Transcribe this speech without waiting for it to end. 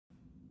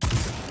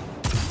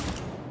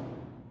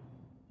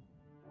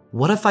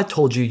What if I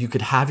told you you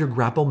could have your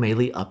grapple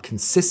melee up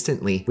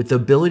consistently with the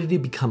ability to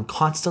become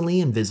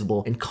constantly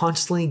invisible and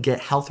constantly get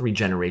health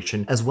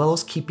regeneration, as well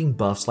as keeping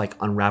buffs like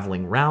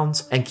Unraveling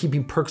Rounds and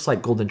keeping perks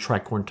like Golden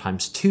Tricorn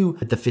 ×2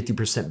 with the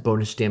 50%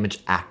 bonus damage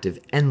active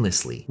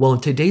endlessly? Well, in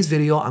today's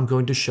video, I'm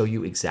going to show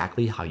you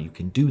exactly how you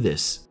can do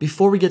this.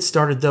 Before we get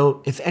started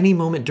though, if any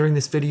moment during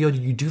this video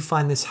you do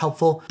find this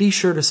helpful, be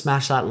sure to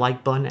smash that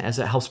like button as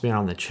it helps me out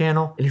on the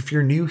channel. And if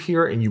you're new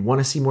here and you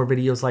want to see more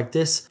videos like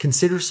this,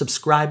 consider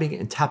subscribing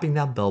and tapping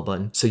that bell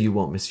button so you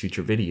won't miss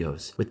future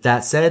videos. With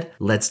that said,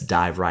 let's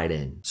dive right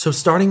in. So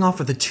starting off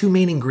with the two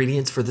main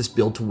ingredients for this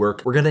build to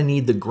work, we're going to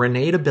need the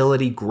grenade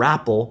ability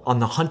Grapple on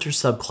the Hunter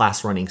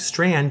subclass running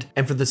Strand,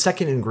 and for the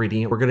second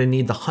ingredient, we're going to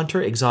need the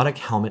Hunter exotic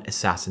helmet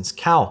Assassin's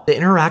Cowl. The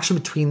interaction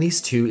between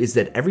these two is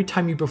that every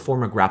time you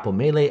perform a grapple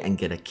melee and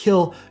get a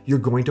kill, you're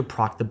going to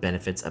proc the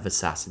benefits of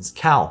Assassin's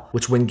Cowl,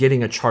 which when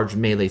getting a charged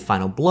melee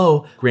final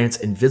blow, grants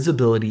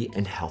invisibility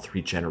and health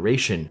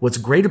regeneration. What's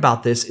great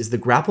about this is the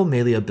grapple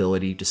melee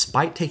ability,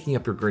 despite taking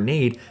up your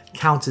grenade,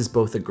 counts as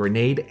both a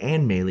grenade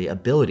and melee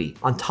ability.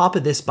 On top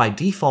of this, by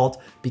default,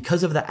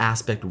 because of the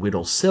aspect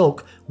Whittle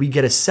Silk, we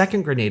get a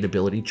second grenade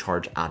ability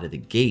charge out of the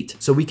gate.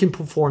 So we can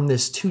perform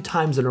this 2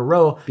 times in a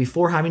row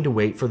before having to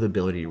wait for the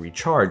ability to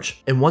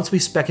recharge. And once we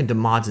spec into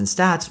mods and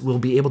stats, we'll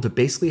be able to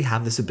basically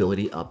have this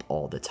ability up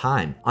all the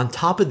time. On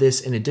top of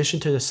this, in addition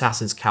to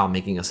Assassin's Cowl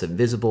making us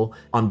invisible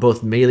on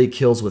both melee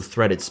kills with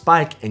Threaded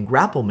Spike and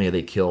grapple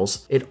melee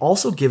kills, it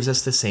also gives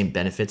us the same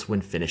benefits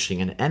when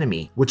finishing an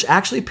enemy, which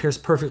actually pairs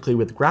perfectly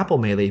with grapple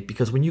melee,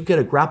 because when you get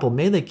a grapple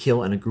melee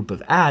kill in a group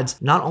of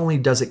adds, not only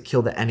does it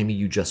kill the enemy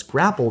you just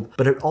grappled,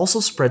 but it also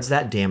spreads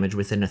that damage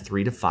within a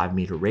 3 to 5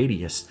 meter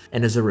radius.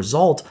 And as a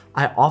result,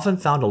 I often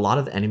found a lot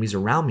of enemies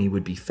around me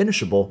would be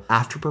finishable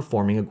after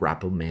performing a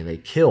grapple melee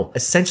kill,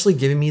 essentially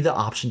giving me the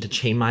option to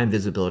chain my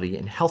invisibility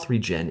and health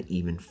regen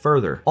even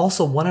further.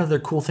 Also, one other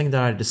cool thing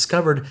that I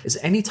discovered is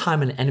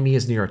anytime an enemy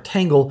is near a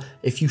tangle,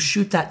 if you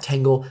shoot that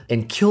tangle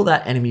and kill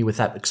that enemy with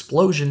that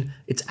explosion,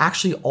 it's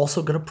actually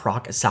also going to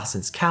proc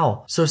Assassin's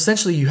Cowl. So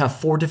essentially you have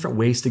 4 different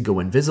ways to go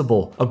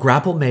invisible: a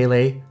grapple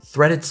melee,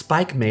 threaded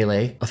spike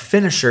melee, a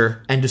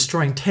finisher, and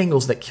destroying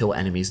tangles that kill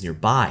enemies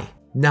nearby.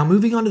 Now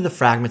moving on to the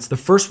fragments, the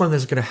first one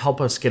that's going to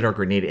help us get our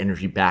grenade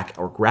energy back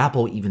or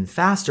grapple even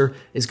faster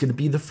is going to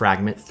be the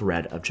fragment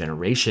Thread of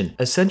Generation.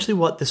 Essentially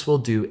what this will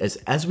do is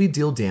as we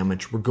deal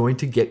damage, we're going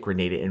to get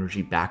grenade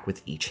energy back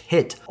with each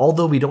hit.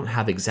 Although we don't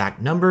have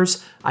exact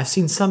numbers, I've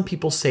seen some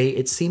people say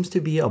it seems to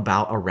be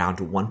about around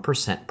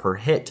 1% per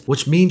hit,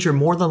 which means you're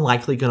more than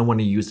likely going to want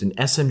to use an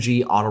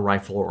SMG, auto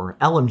rifle, or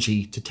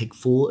LMG to take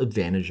full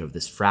advantage of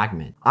this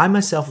fragment. I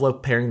myself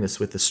love pairing this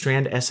with the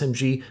Strand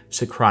SMG,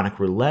 Synchronic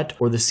Roulette,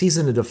 or the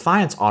Season of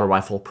Defiance auto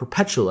rifle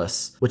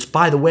Perpetualus, which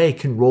by the way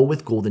can roll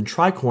with Golden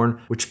Tricorn,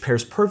 which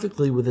pairs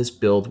perfectly with this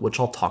build, which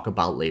I'll talk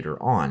about later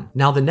on.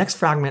 Now the next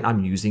fragment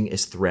I'm using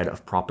is Thread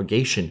of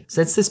Propagation.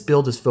 Since this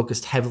build is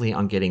focused heavily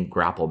on getting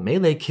grapple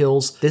melee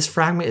kills, this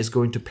fragment is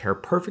going to pair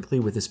perfectly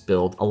with this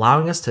build,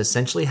 allowing us to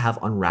essentially have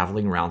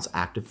Unraveling Rounds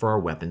active for our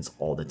weapons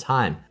all the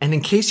time. And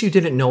in case you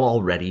didn't know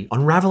already,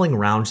 Unraveling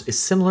Rounds is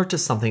similar to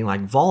something like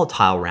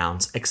Volatile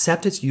Rounds,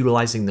 except it's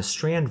utilizing the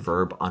Strand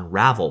verb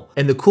Unravel.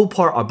 And the cool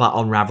part about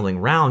Unraveling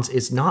Rounds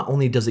is not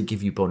only does it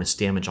give you bonus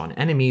damage on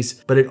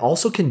enemies, but it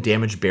also can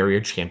damage barrier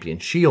champion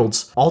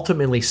shields,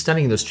 ultimately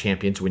stunning those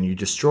champions when you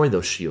destroy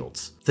those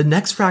shields. The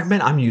next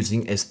fragment I'm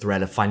using is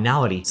Thread of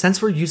Finality.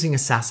 Since we're using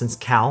Assassin's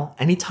Cowl,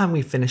 anytime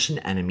we finish an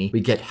enemy, we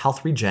get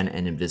health regen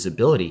and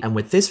invisibility. And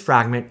with this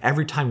fragment,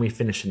 every time we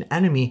finish an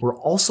enemy, we're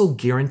also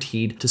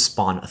guaranteed to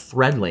spawn a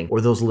threadling,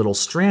 or those little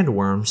strand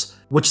worms,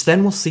 which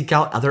then will seek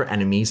out other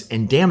enemies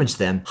and damage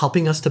them,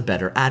 helping us to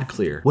better ad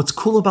clear. What's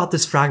cool about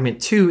this fragment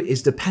too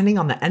is depending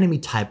on the enemy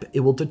type,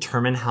 it will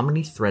determine how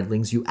many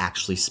threadlings you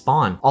actually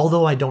spawn.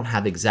 Although I don't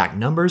have exact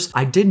numbers,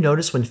 I did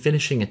notice when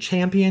finishing a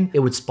champion, it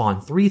would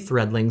spawn 3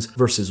 threadlings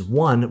versus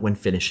 1 when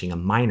finishing a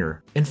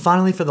miner. And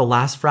finally, for the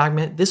last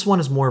fragment, this one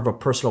is more of a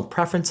personal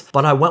preference,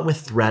 but I went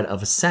with Thread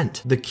of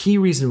Ascent. The key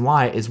reason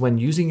why is when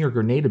using your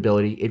grenade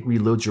ability, it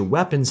reloads your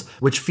weapons,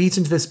 which feeds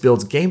into this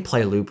build's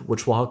gameplay loop,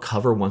 which we'll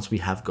cover once we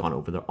have gone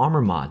over the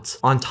armor mods.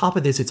 On top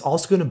of this, it's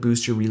also going to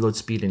boost your reload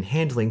speed and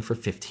handling for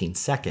 15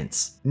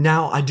 seconds.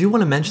 Now, I do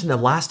want to mention the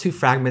last 2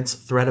 fragments,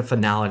 Thread of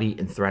Finality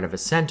and Thread of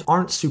Ascent,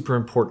 aren't super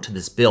important to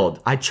this build.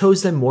 I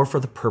chose them more for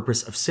the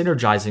purpose of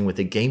synergizing with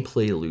the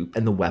gameplay loop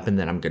and the weapon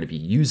that I'm going to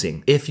be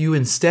using. If you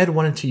instead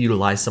wanted to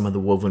utilize some of the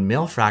woven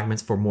mail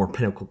fragments for more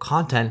pinnacle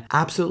content,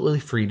 absolutely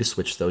free to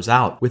switch those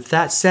out. With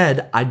that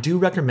said, I do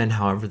recommend,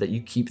 however, that you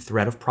keep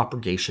Thread of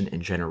Propagation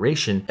and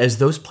Generation, as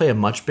those play a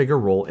much bigger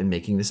role in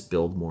making this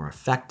build more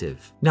effective.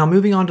 active. Now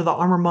moving on to the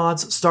armor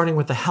mods, starting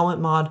with the helmet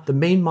mod, the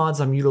main mods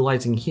I'm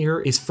utilizing here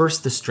is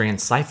first the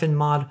Strand Siphon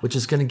mod, which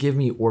is going to give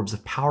me orbs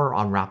of power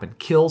on rapid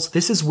kills.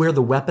 This is where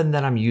the weapon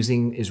that I'm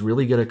using is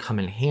really going to come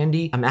in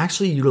handy. I'm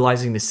actually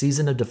utilizing the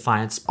Season of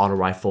Defiance auto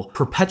rifle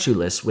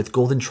Perpetuous with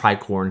Golden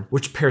Tricorn,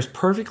 which pairs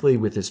perfectly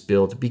with this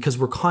build because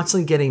we're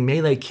constantly getting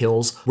melee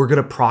kills. We're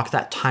going to proc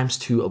that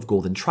 ×2 of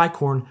Golden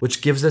Tricorn,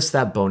 which gives us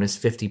that bonus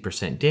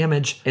 50%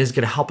 damage and is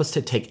going to help us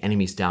to take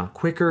enemies down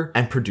quicker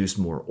and produce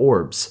more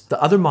orbs.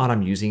 The other mod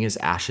I'm using is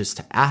Ashes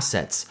to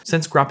Assets.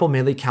 Since grapple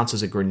melee counts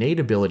as a grenade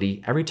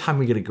ability, every time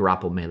we get a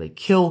grapple melee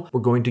kill,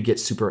 we're going to get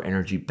super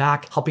energy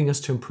back, helping us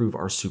to improve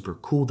our super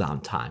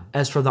cooldown time.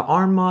 As for the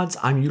arm mods,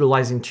 I'm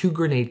utilizing 2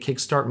 grenade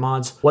kickstart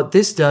mods. What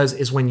this does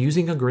is when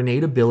using a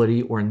grenade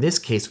ability, or in this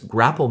case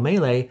grapple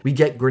melee, we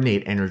get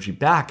grenade energy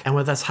back, and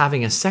with us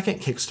having a second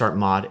kickstart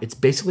mod, it's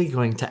basically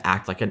going to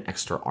act like an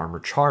extra armor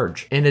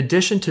charge. In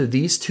addition to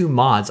these 2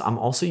 mods, I'm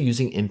also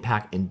using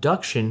Impact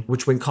Induction,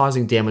 which when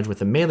causing damage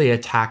with a melee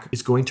attack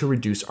is going to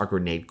reduce our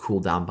grenade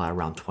cooldown by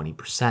around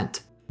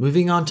 20%.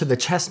 Moving on to the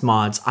chest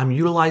mods, I'm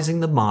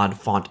utilizing the mod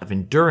Font of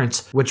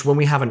Endurance, which when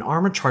we have an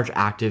armor charge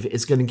active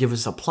is going to give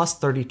us a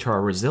 +30 to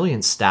our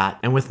resilience stat,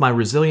 and with my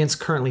resilience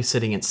currently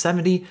sitting at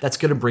 70, that's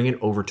going to bring it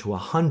over to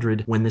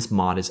 100 when this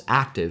mod is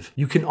active.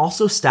 You can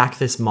also stack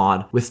this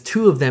mod with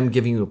 2 of them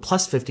giving you a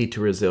 +50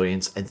 to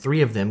resilience and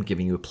 3 of them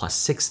giving you a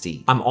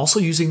 +60. I'm also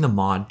using the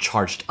mod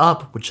Charged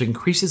Up, which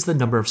increases the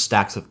number of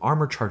stacks of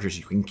armor charges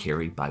you can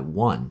carry by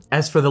 1.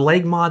 As for the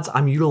leg mods,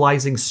 I'm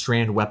utilizing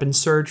Strand Weapon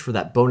Surge for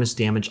that bonus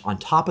damage on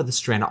top of the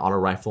Strand auto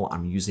rifle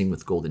I'm using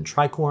with Golden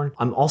Tricorn.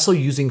 I'm also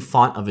using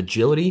Font of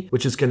Agility,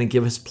 which is going to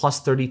give us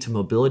 +30 to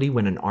mobility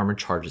when an armor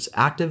charge is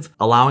active,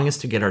 allowing us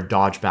to get our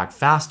dodge back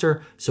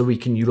faster so we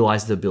can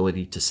utilize the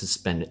ability to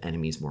suspend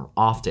enemies more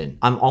often.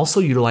 I'm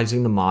also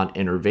utilizing the mod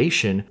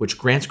Innervation, which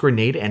grants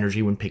grenade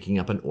energy when picking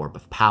up an orb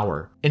of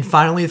power. And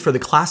finally, for the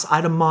class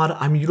item mod,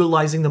 I'm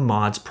utilizing the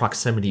mod's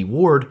Proximity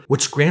Ward,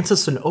 which grants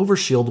us an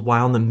overshield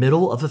while in the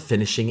middle of a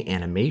finishing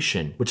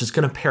animation, which is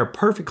going to pair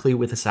perfectly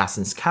with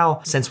Assassin's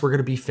Cowl since we're going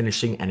to be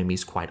finishing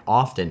enemies quite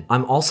often.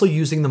 I'm also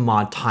using the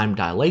mod Time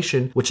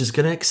Dilation, which is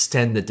going to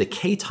extend the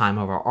decay time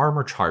of our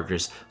armor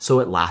charges so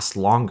it lasts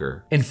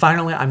longer. And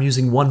finally, I'm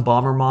using 1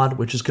 bomber mod,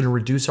 which is going to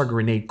reduce our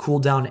grenade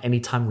cooldown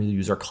anytime we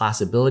use our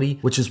class ability,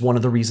 which is one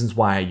of the reasons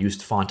why I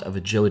used Font of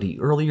Agility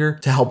earlier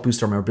to help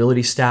boost our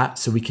mobility stat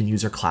so we can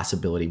use our class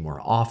ability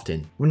more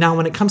often. Now,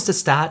 when it comes to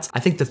stats, I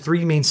think the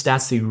 3 main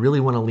stats that you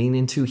really want to lean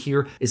into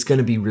here is going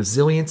to be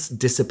resilience,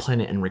 discipline,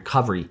 and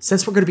recovery.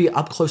 Since we're going to be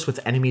up close with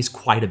enemies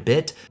quite a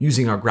bit,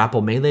 using our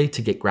grapple melee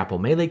to get grapple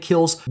melee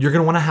kills, you're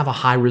going to want to have a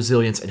high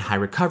resilience and high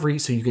recovery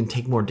so you can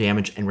take more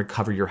damage and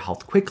recover your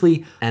health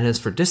quickly. And as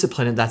for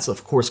discipline, that's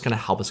of course going to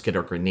help us get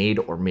our grenade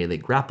or melee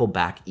grapple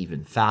back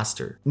even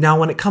faster. Now,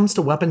 when it comes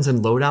to weapons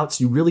and loadouts,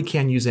 you really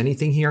can use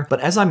anything here, but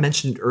as I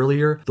mentioned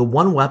earlier, the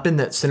one weapon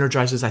that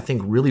synergizes I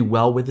think really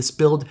well with this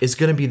build is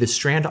going to be the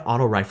Strand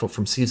auto rifle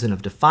from Season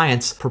of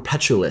Defiance,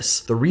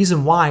 Perpetuous. The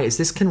reason why is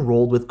this can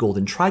roll with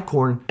Golden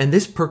Tricorn, and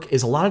this perk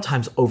is a lot of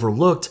times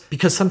overlooked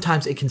because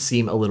sometimes it can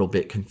seem a little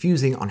bit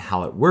confusing on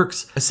how it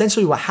works.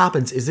 Essentially what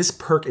happens is this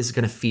perk is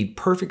going to feed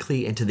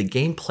perfectly into the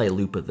gameplay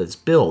loop of this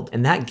build,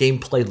 and that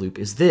gameplay loop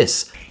is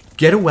this: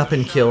 get a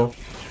weapon kill,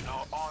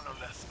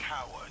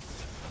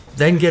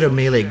 then get a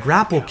melee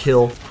grapple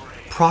kill,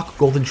 proc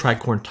Golden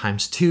Tricorn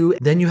 ×2,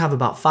 then you have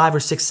about 5 or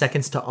 6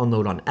 seconds to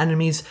unload on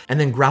enemies, and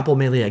then grapple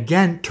melee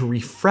again to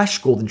refresh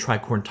Golden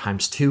Tricorn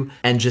 ×2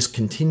 and just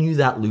continue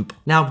that loop.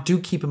 Now, do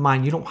keep in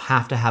mind, you don't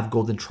have to have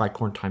Golden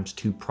Tricorn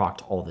 ×2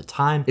 procced all the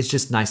time. It's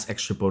just nice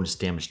extra bonus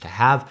damage to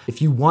have.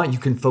 If you want, you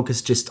can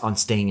focus just on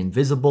staying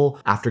invisible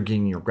after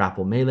getting your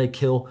grapple melee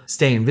kill,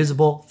 stay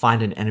invisible,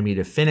 find an enemy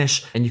to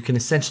finish, and you can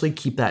essentially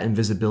keep that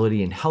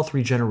invisibility and health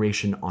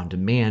regeneration on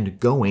demand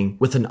going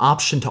with an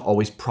option to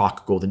always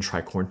proc Golden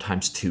Tricorn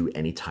 ×2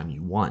 anytime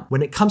you want.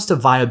 When it comes to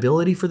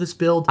viability for this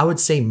build, I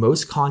would say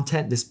most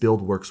content this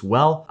build works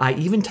well. I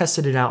even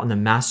tested it out in the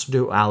Master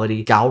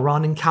Duality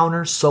Galron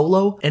encounter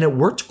solo, and it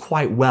worked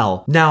quite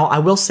well. Now, I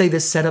will say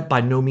this setup by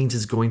no means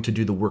is going to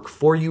do the work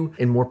for you.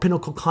 In more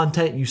pinnacle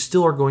content, you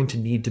still are going to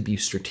need to be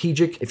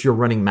strategic. If you're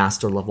running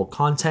master level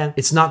content,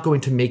 it's not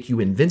going to make you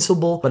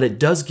invincible, but it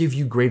does give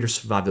you greater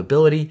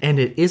survivability, and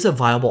it is a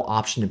viable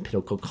option in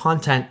pinnacle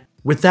content.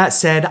 With that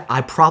said,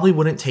 I probably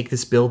wouldn't take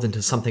this build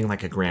into something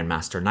like a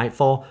Grandmaster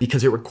Nightfall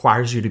because it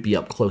requires you to be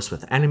up close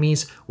with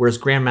enemies, whereas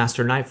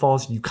Grandmaster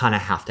Nightfalls, you kind of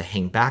have to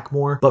hang back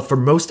more. But for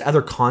most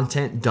other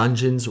content,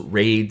 dungeons,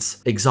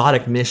 raids,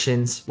 exotic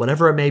missions,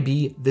 whatever it may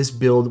be, this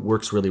build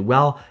works really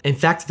well. In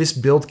fact, this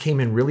build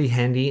came in really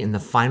handy in the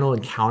final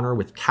encounter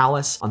with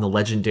Callus on the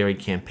Legendary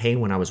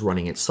campaign when I was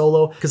running it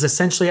solo, because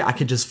essentially I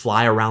could just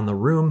fly around the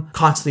room,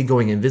 constantly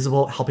going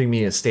invisible, helping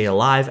me to stay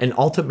alive, and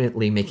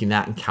ultimately making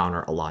that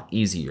encounter a lot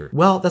easier.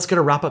 Well, that's going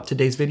to wrap up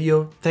today's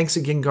video. Thanks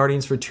again,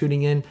 Guardians, for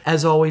tuning in.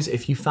 As always,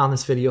 if you found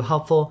this video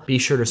helpful, be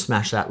sure to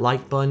smash that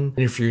like button.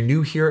 And if you're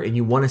new here and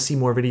you want to see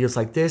more videos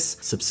like this,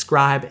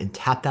 subscribe and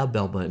tap that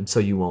bell button so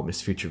you won't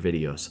miss future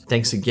videos.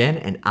 Thanks again,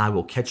 and I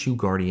will catch you,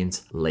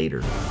 Guardians,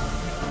 later.